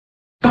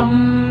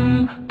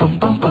Buy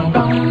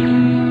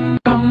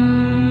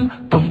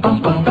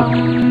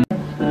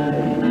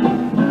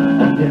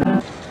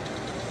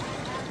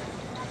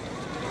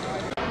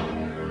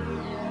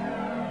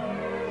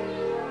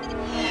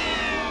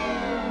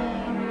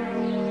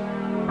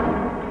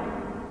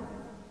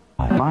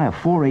a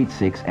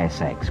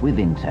 486SX with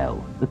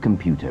Intel, the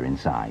computer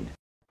inside.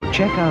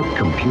 Check out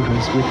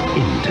computers with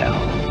Intel,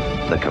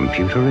 the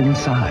computer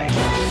inside.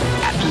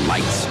 At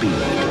light speed.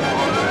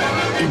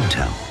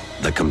 Intel,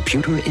 the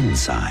computer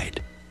inside.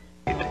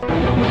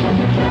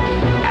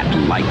 At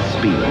light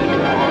speed.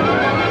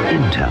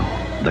 Intel,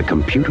 the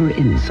computer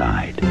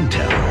inside.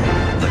 Intel,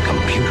 the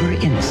computer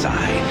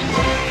inside.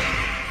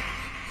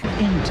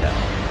 Intel,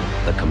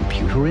 the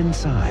computer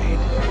inside.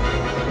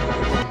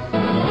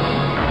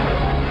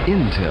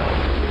 Intel,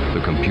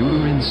 the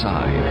computer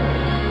inside.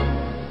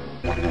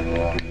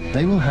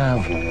 They will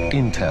have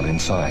Intel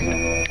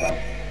inside.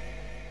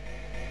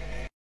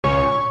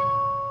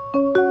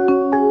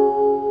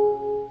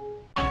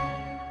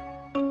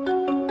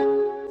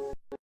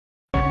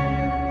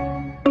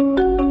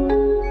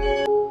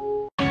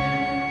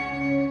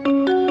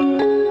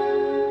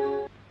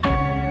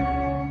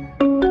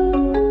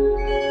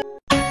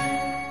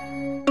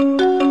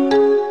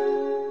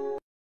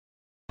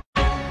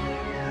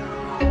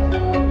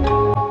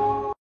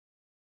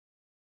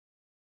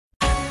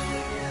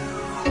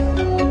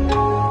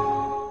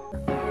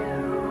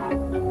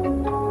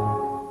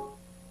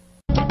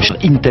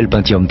 Intel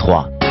Pentium 3.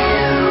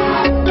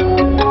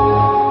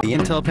 The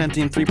Intel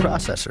Pentium 3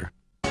 processor.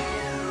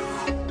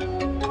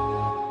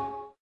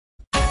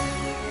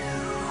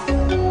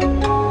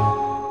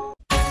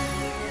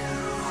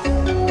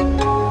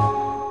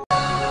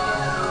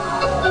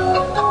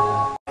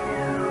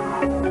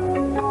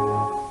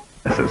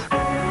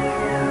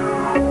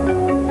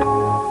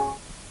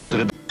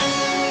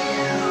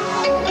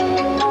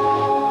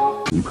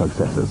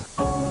 Processors.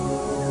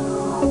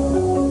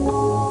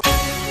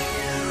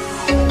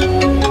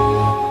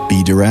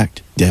 Be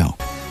direct, Dell.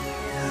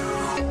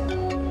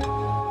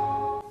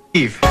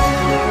 Eve.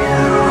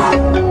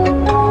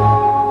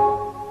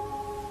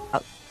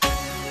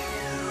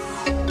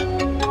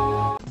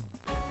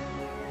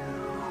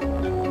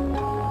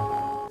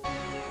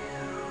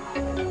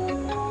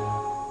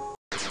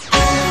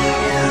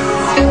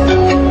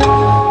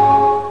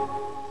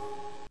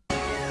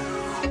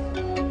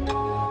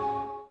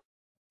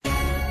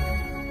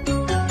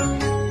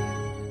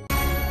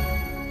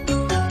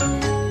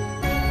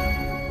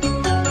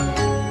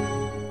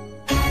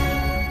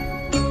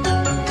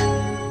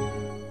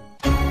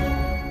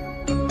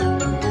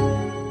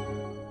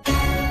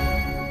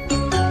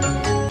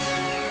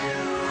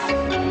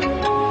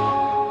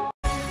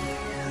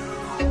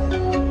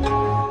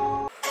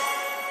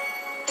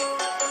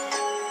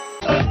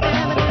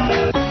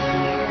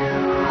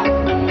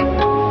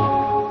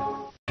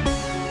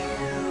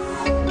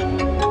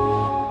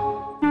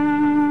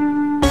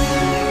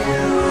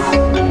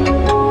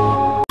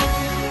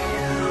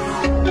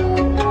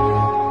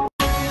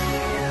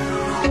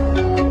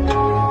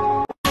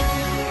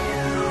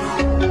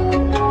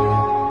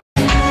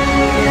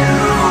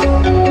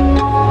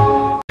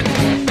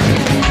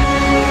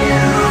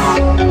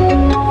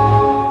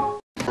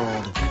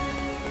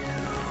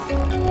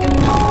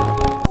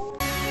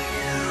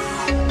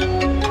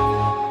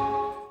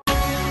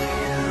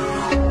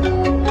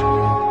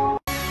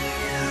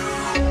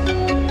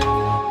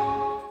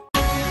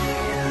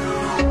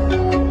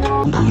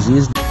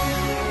 Easiest.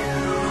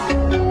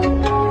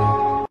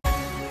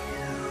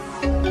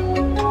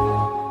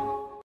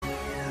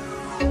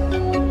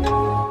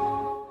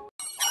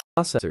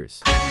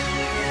 Processors.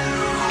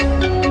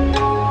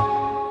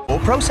 Or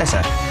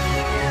processor.